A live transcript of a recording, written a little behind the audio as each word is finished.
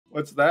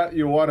What's that?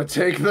 You want to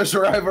take this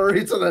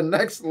rivalry to the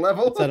next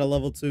level? It's at a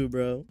level 2,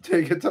 bro.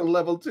 Take it to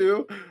level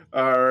 2?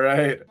 All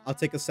right. I'll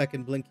take a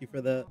second blinky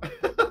for that.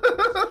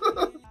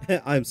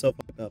 I'm so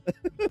fucked up.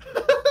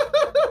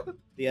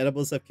 The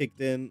edibles have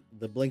kicked in.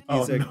 The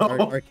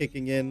blinkies are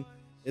kicking in.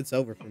 It's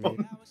over for me.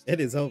 It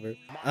is over.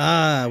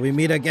 Ah, we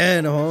meet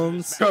again,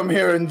 Holmes. Come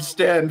here and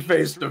stand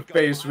face to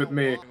face with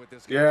me.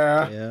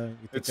 Yeah. Yeah.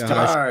 It's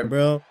time,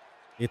 bro.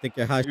 You think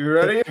you're hot? You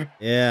ready?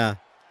 Yeah.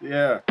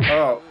 Yeah.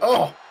 Oh.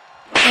 Oh.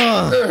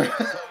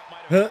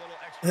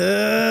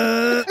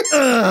 Yeah.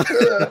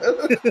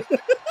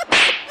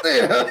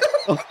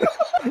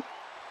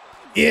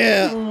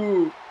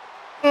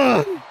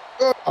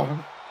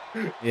 Oh.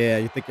 Yeah,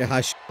 you think you're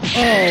hot?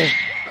 Oh.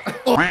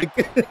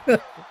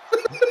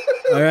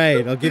 All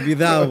right, I'll give you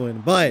that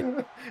one,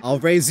 but I'll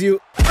raise you.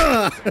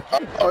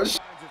 Oh,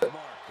 shit.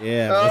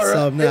 Yeah, what's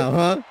up now,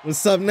 huh?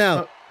 What's up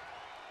now?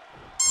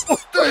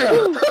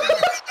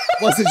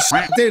 Wasn't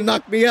shit, didn't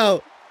knock me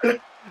out.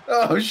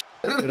 Oh, shit.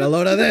 With a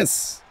load of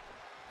this.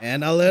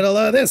 And a little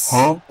of this.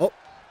 Huh? Oh.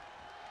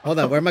 Hold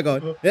on, where am I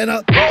going? And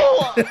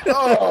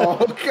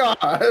oh,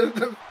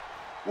 God.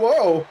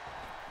 Whoa.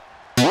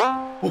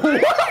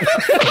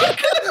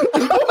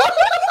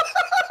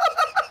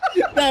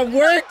 That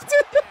worked.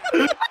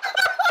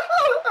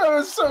 I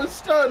was so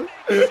stunned.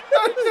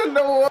 I didn't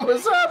know what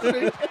was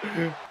happening.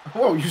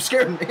 Whoa, you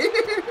scared me.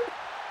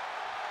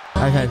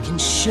 I can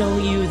show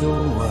you the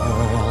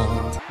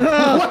world.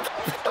 What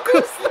the fuck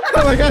was that?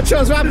 Oh my God,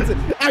 Charles Robinson.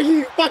 Are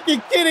you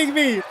fucking kidding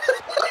me?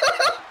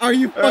 Are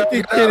you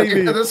fucking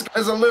kidding me? This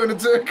guy's a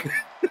lunatic.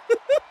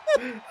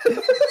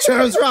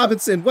 Charles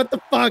Robinson, what the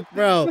fuck,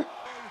 bro?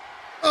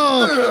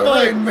 Oh,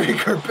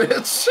 Rainmaker,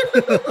 bitch.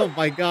 Oh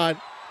my God.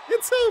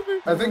 It's over.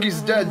 I think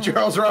he's dead,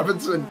 Charles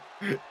Robinson.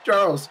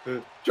 Charles.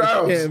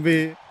 Can't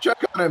be.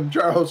 Check on him,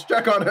 Charles.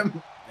 Check on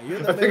him.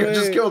 I think I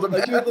just killed him.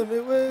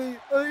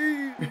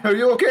 Are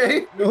you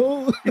okay?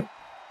 No.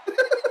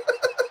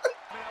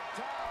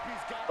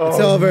 It's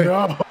over.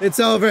 No. It's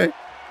over.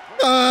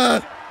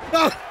 No.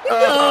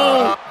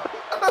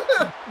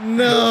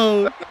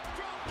 No.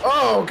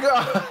 Oh,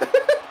 God.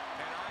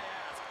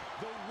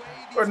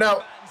 We're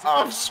now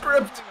off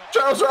script.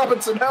 Charles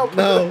Robinson, help.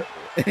 No.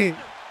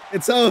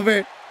 It's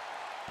over.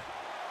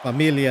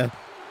 Familia.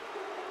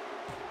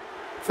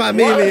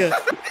 Familia.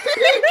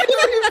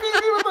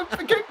 With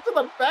a kick to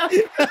the back.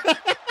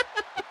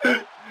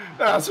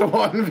 That's a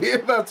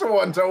 1v. That's a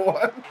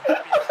 1-to-1.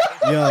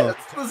 Yo,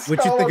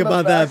 what you think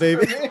about that,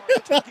 baby?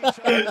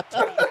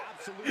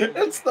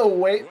 It's the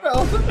weight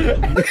belt.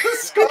 The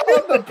skull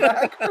on the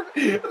back.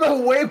 The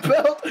weight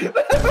belt.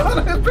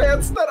 The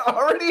pants that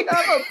already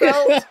have a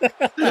belt.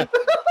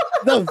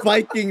 The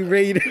Viking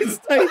Raiders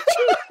type.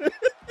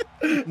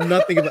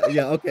 Nothing about.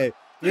 Yeah, okay.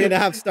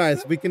 3.5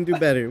 stars. We can do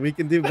better. We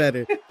can do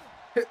better.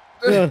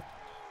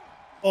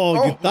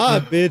 Oh, you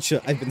thought, bitch.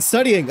 I've been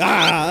studying.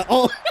 Ah.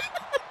 Oh.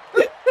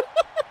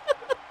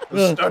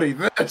 Study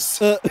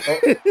this.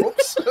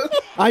 Oops.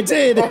 I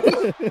did.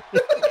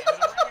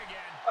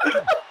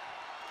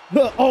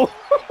 Oh.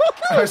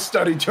 I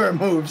studied her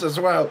moves as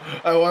well.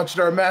 I watched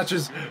our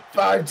matches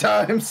 5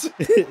 times.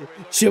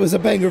 She was a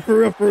banger for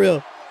real, for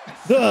real.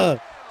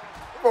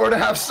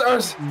 4.5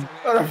 stars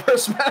on our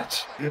first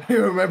match.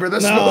 You remember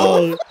this move?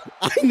 No,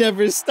 I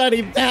never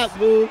studied that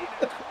move.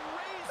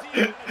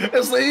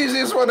 It's the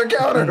easiest one to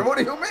counter. What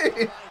do you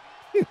mean?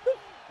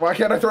 Why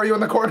can't I throw you in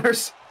the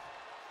corners?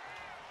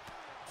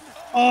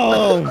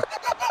 Oh.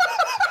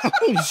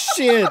 Oh,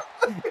 shit.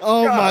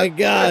 Oh, God. My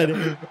God.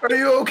 Are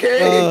you okay?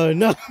 Oh,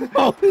 no.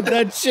 Oh,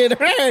 that shit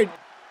hurt.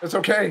 It's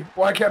okay.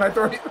 Why can't I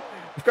throw you?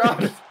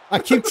 God. I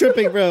keep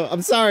tripping, bro.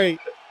 I'm sorry.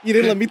 You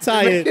didn't let me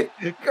tie it.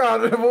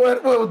 God,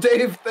 what will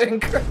Dave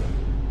think?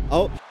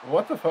 Oh.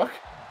 What the fuck?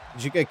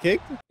 Did you get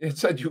kicked? It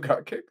said you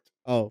got kicked.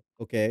 Oh,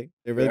 okay.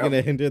 They're really going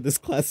to hinder this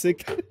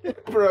classic?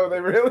 Bro,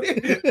 they really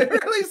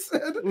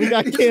said. We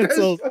got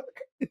canceled.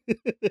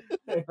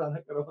 Hang on,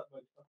 I gotta let my...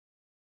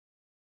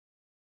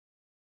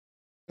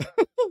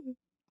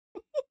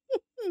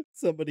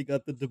 Somebody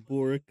got the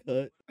Deborah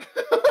cut.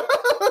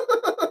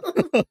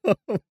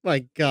 Oh my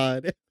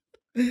God.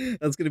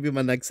 That's gonna be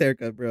my next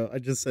haircut, bro. I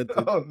just sent it.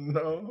 Oh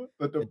no,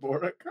 the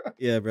Deborah cut.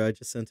 Yeah, bro. I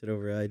just sent it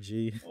over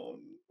IG. Oh,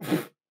 no.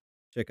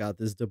 Check out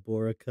this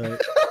Deborah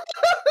cut.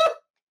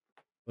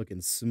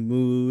 Looking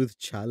smooth.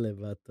 Chale,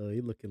 vato.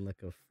 You looking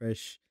like a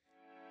fresh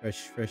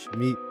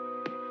meat.